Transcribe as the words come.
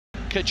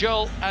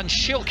Kajol and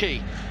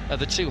Shilke are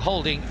the two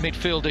holding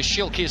midfielders.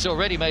 Shilke has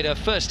already made her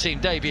first team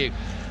debut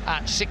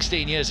at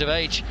 16 years of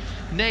age.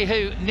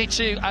 Nehu,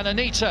 Nitu and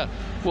Anita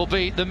will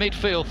be the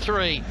midfield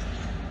three,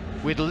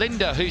 with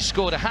Linda, who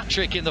scored a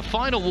hat-trick in the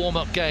final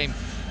warm-up game.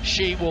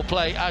 She will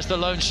play as the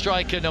lone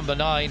striker, number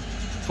 9,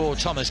 for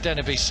Thomas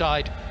Denaby's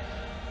side.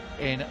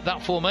 In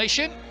that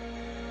formation,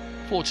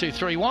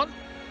 4-2-3-1.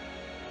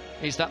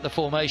 Is that the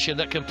formation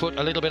that can put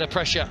a little bit of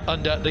pressure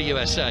under the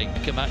USA?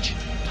 The match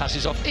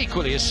passes off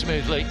equally as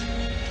smoothly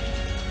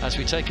as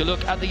we take a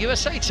look at the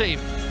USA team.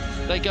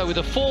 They go with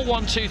a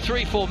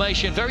 4-1-2-3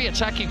 formation, very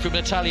attacking from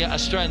Natalia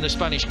Astran, the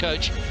Spanish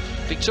coach.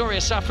 Victoria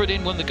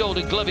Safradin won the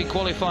Golden Glove in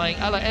qualifying.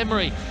 Ala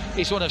Emery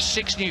is one of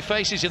 6 new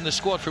faces in the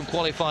squad from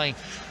qualifying.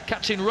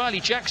 Captain Riley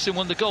Jackson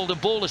won the Golden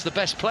Ball as the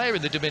best player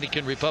in the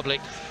Dominican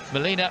Republic.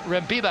 Melina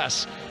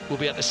Rembibas will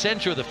be at the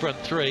centre of the front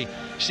three.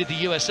 She's the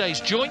USA's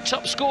joint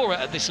top scorer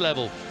at this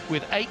level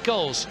with 8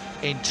 goals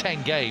in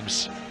 10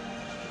 games.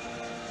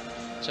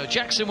 So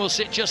Jackson will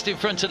sit just in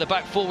front of the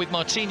back four with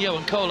Martinho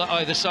and Cola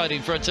either side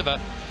in front of her.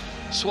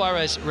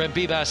 Suarez,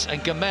 Rembibas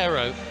and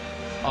Gamero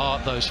are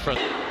those front.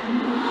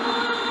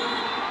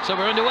 So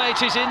we're underway.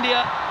 It is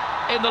India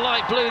in the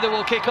light blue that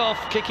will kick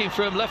off, kicking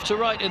from left to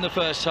right in the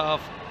first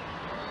half.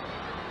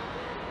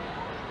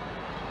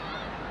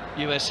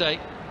 USA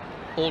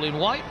all in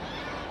white.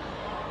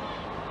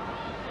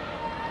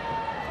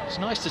 It's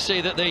nice to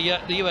see that the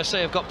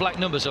USA have got black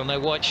numbers on their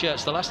white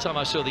shirts. The last time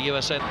I saw the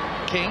USA,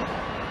 King,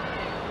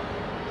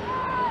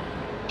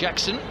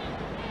 Jackson,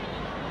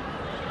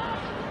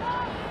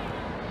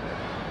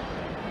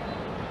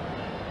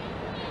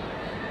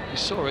 we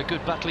saw a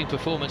good battling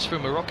performance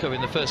from Morocco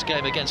in the first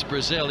game against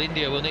Brazil.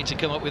 India will need to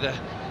come up with a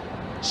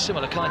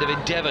similar kind of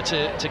endeavour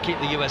to keep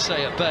the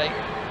USA at bay.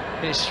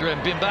 Here's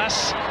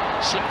Rembibas,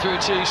 slip through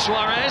to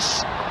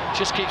Suarez,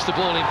 just keeps the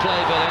ball in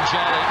play, but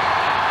Anjali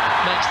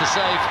makes the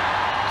save.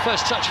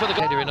 First touch for the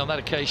header in on that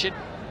occasion.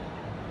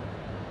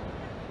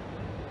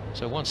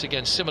 So once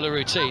again, similar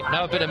routine.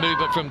 Now a bit of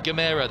movement from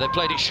Gamero. They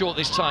played it short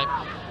this time.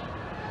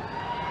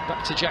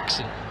 Back to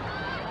Jackson.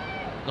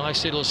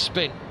 Nice little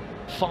spin.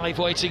 5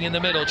 waiting in the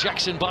middle.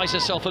 Jackson buys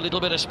herself a little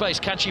bit of space.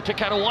 Can she pick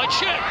out a white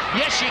shirt?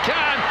 Yes, she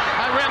can.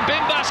 And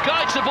Rembibas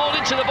guides the ball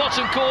into the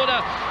bottom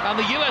corner. And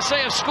the USA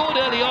have scored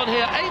early on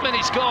here. 8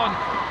 minutes gone.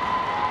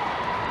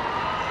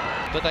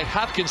 But they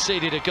have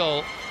conceded a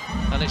goal.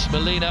 And it's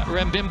Melina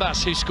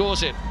Rembibas who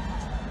scores it.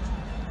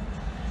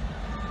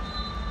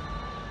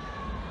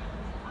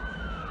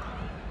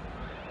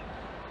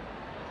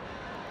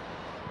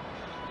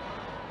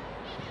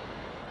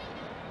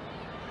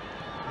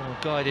 Well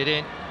guided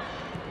in.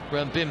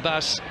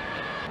 Rembibas.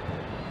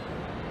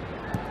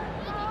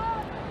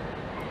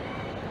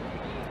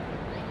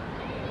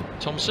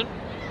 Thompson.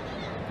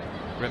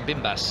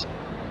 Rembibas.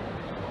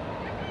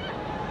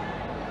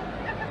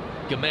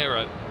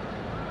 Gamero.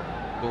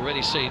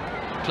 Already seen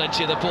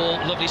plenty of the ball.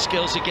 Lovely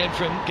skills again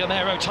from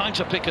Gamero. Time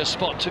to pick her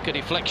spot. Took a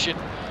deflection.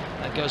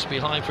 That goes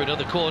behind for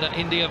another corner.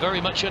 India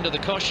very much under the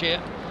cosh here.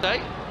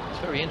 It's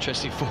a very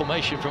interesting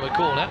formation from a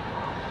corner.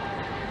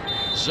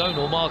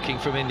 Zonal marking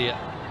from India.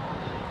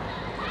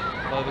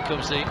 Over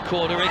comes the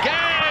corner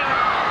again!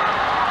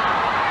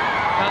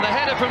 And the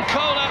header from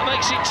Kola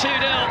makes it 2-0.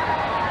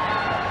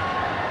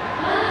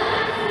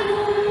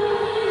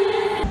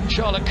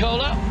 Charlotte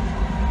Kola.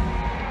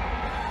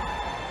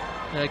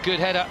 A good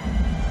header.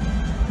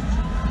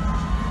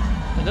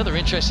 Another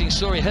interesting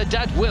story. Her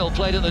dad, Will,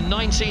 played at the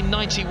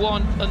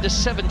 1991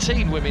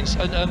 under-17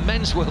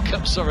 men's World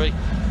Cup,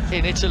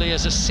 in Italy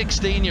as a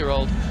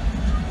 16-year-old.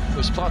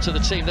 Was part of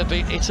the team that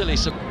beat Italy.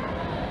 Still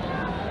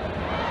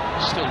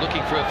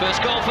looking for a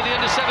first goal for the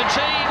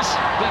under-17s,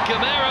 but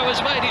Gamero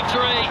has made it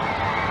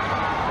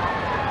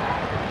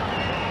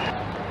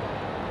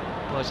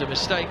 3. Was a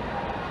mistake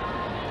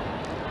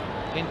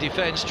in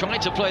defence,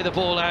 trying to play the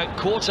ball out,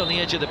 caught on the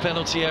edge of the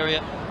penalty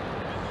area,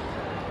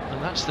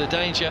 and that's the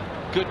danger.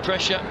 Good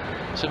pressure.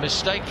 It's a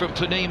mistake from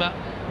Punima.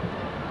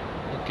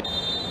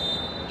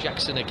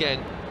 Jackson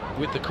again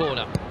with the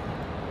corner.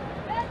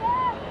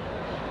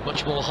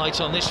 Much more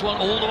height on this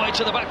one, all the way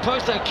to the back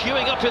post. They're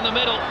queuing up in the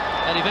middle,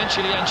 and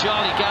eventually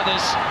Anjali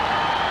gathers.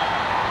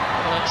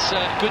 Well, that's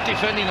good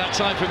defending that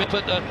time from him.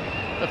 Put the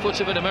foot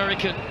of an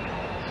American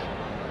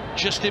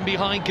just in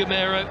behind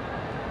Gamero.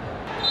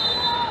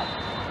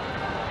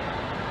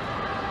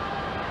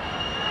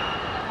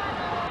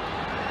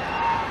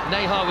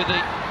 Neha with the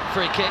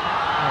free kick.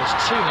 There's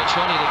too much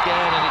on it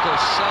again, and it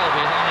goes so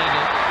behind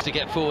him. To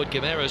get forward,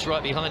 Gamero's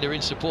right behind her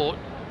in support.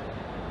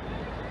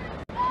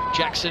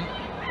 Jackson.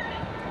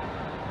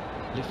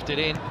 Lifted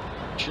in,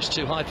 just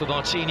too high for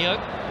Martinho.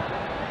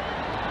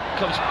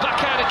 Comes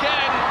back out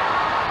again.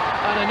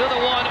 And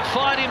another one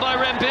fired in by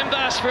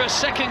Rembibas for a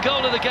second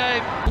goal of the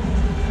game.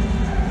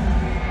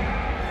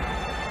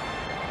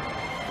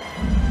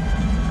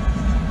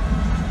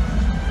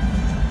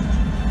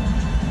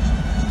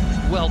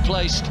 Well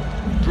placed,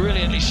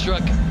 brilliantly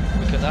struck.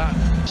 Look at that,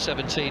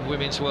 17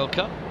 Women's World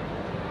Cup.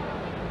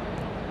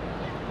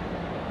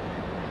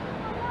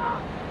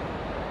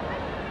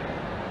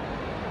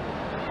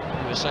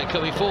 USA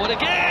coming forward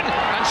again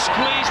and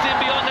squeezed in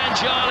beyond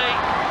Anjali,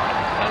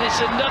 and it's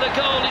another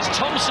goal. It's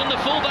Thompson, the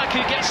fullback,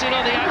 who gets in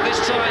on the act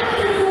this time.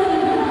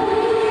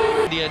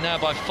 India now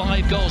by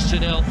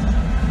 5-0.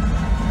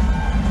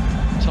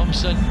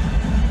 Thompson,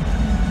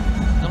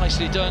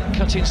 nicely done,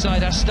 cut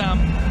inside Astam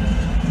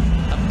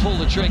and pull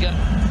the trigger.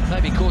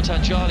 Maybe caught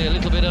Anjali a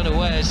little bit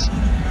unawares.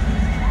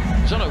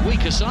 It was on a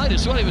weaker side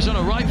as well. It was on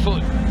a right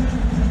foot,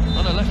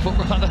 on a left foot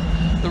rather,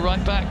 the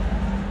right back.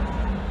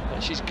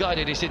 But she's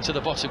guided it into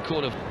the bottom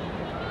corner.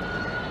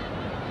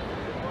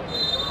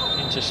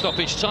 Into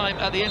stoppage time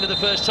at the end of the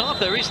first half.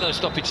 There is no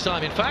stoppage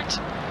time, in fact.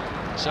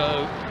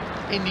 So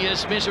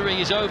India's misery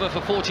is over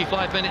for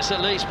 45 minutes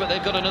at least, but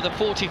they've got another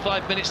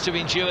 45 minutes to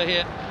endure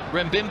here.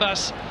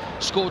 Rembimbas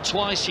scored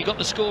twice. He got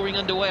the scoring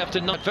underway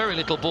after very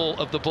little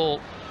of the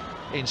ball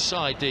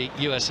inside the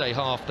USA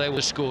half. They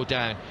will score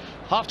down.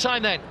 Half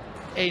time then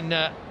in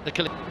the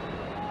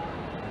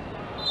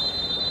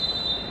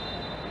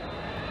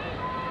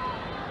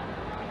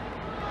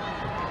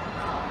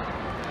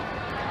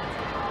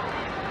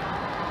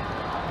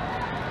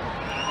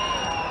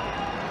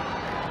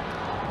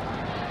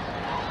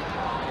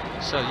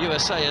So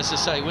USA, as I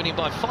say, winning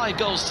by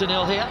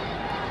 5-0 here.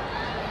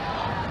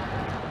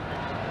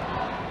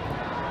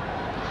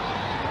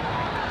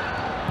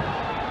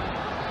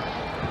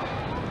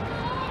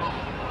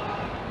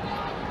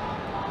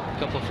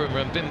 Couple from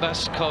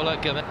Rembimbas, Kola,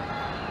 Gamet.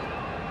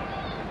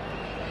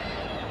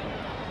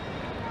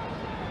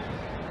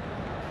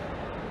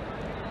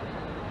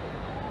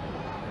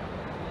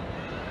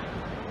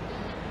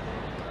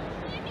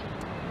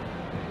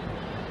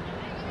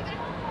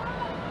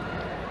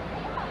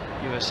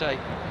 USA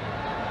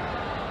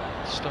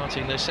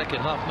starting their second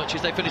half much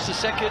as they finished the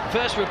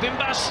first.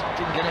 Rembimbas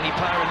didn't get any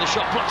power in the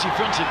shot, blocked in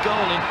front of goal,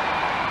 and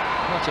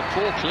what a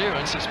poor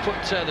clearance. It's put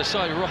the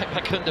side right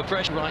back under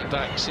pressure. Right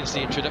back since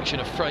the introduction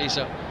of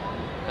Fraser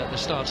at the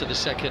start of the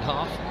second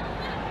half.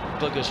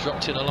 Bugger's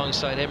dropped in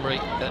alongside Emery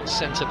at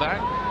centre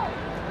back.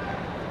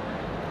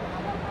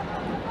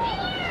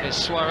 Here's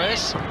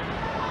Suarez,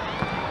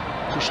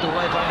 pushed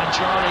away by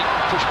Anjali,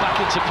 pushed back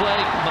into play.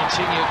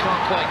 Martinho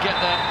can't quite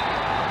get there.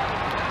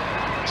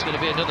 It's going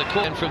to be another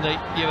corner from the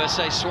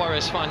USA.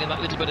 Suarez finding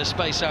that little bit of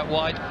space out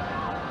wide.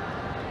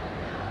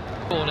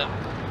 Corner.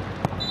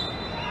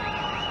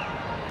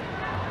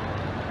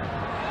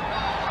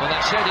 Well,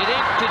 that's headed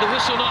in. Did the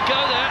whistle not go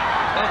there?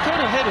 I thought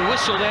I heard a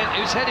whistle then.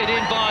 It was headed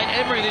in by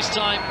Emery this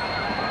time.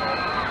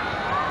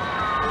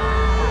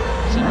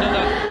 It's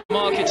another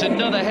mark. It's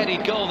another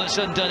headed goal that's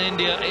undone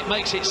India. It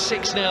makes it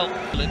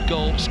 6-0.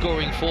 Goal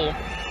scoring form.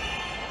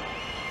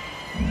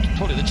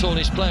 Probably the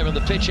tallest player on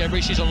the pitch,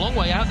 Emery. She's a long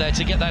way out there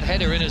to get that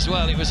header in as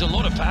well. It was a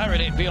lot of power in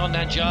it beyond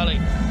Anjali.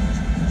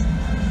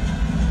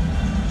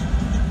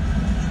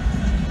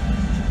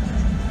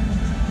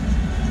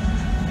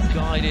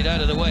 Guided out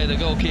of the way of the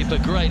goalkeeper.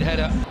 Great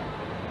header.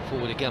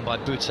 Forward again by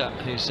Buta,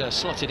 who's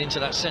slotted into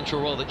that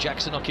central role that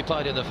Jackson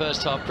occupied in the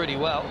first half pretty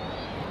well.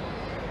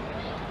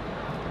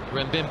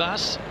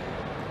 Rembimbas,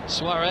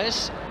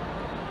 Suarez,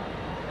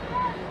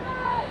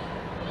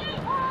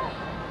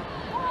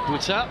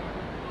 Buta.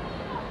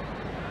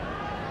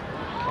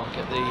 Can't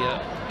get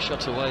the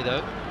shot away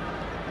though.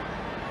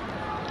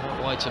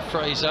 Out wide to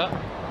Fraser,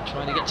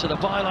 trying to get to the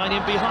byline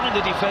in behind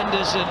the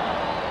defenders, and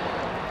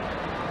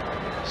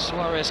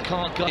Suarez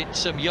can't get.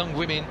 Some young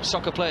women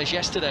soccer players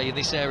yesterday in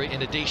this area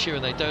in Indonesia,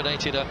 and they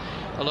donated a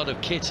lot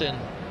of kit and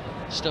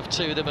stuff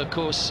to them, of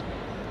course,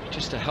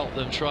 just to help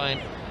them try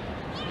and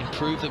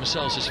improve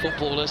themselves as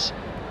footballers.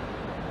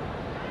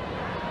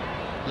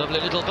 Lovely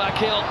little back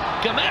heel.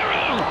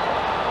 Gamero!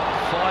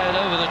 Fired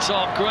over the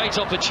top. Great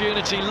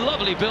opportunity.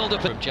 Lovely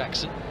build-up from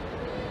Jackson.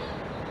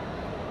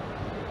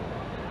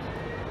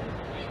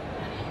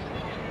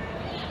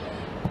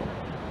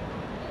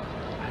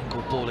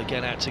 Angled ball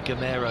again out to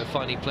Gamero,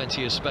 finding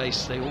plenty of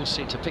space. They all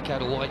seem to pick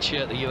out a white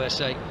shirt, the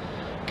USA.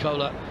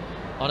 Kola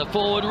on a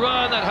forward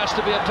run. That has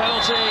to be a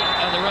penalty,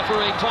 and the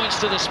referee points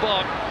to the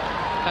spot.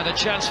 And a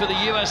chance for the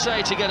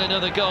USA to get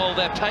another goal.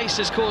 Their pace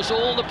has caused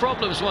all the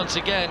problems once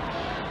again.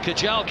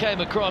 Kajal came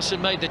across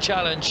and made the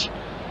challenge.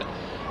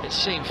 It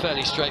seemed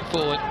fairly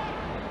straightforward.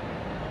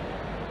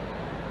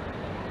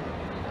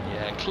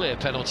 Yeah, clear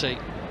penalty.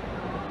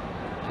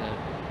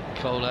 Yeah.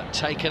 Kola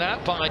taken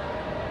out by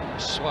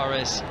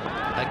Suarez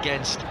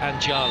against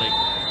Anjali.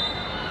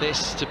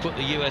 This to put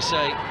the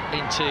USA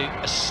into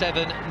a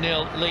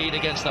 7-0 lead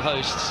against the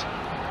hosts.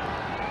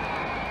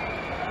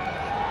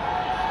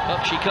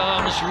 Up she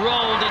comes,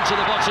 rolled into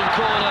the bottom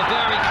corner,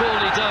 very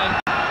coolly done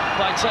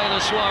by Taylor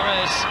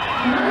Suarez.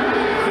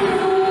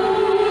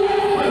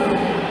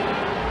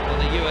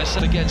 And the US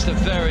against a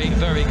very,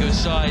 very good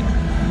side.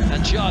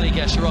 And Charlie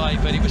gets right,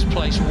 but it was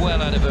placed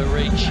well out of her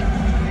reach.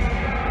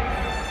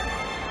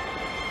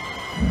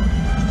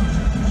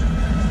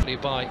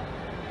 By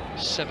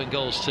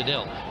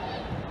 7-0.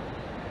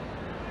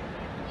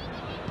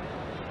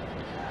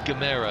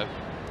 Gamero.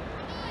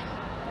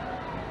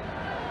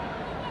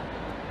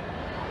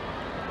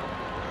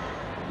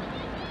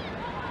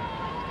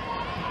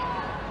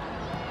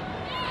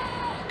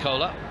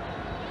 Kola.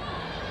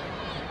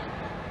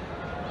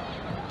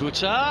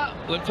 Buta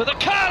went for the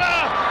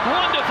collar.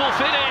 Wonderful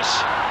finish.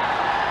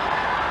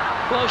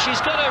 Well,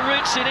 she's got her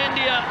roots in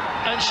India,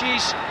 and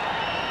she's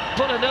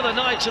put another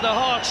knife to the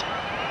heart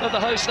of the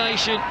host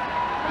nation.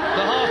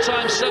 The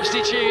half-time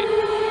substitute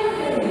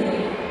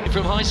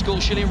from high school.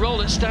 She'll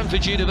enroll at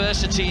Stanford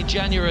University in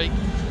January,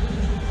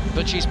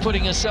 but she's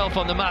putting herself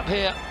on the map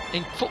here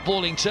in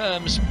footballing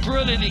terms.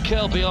 Brilliantly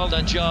curled beyond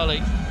Anjali,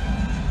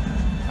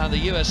 and the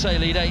USA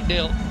lead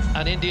 8-0,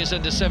 and India's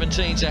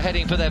under-17s are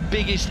heading for their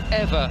biggest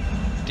ever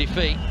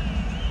defeat.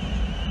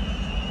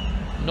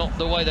 Not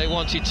the way they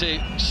wanted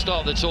to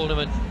start the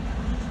tournament.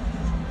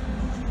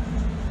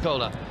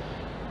 Kola,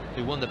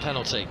 who won the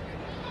penalty,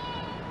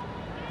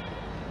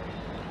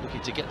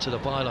 looking to get to the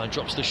byline,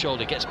 drops the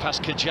shoulder, gets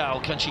past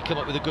Kajal. Can she come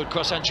up with a good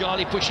cross?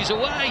 Anjali pushes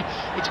away.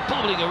 It's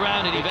bobbling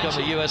around, and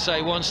eventually the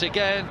USA once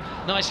again.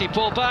 Nicely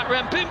pulled back.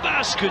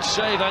 Rempimbas, good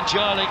save,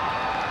 Anjali.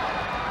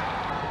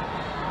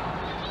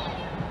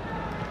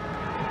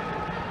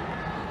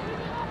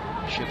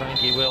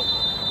 Shivangi will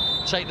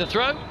take the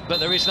throw, but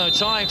there is no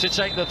time to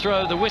take the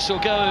throw. The whistle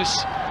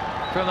goes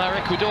from our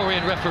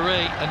Ecuadorian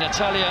referee, and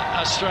Natalia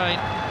Astrain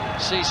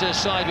sees her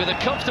side with a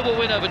comfortable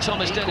win over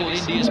Thomas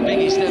Dennis. India's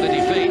biggest ever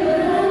defeat,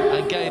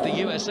 and gave the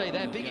USA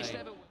their biggest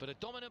ever, but a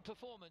dominant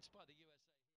performance by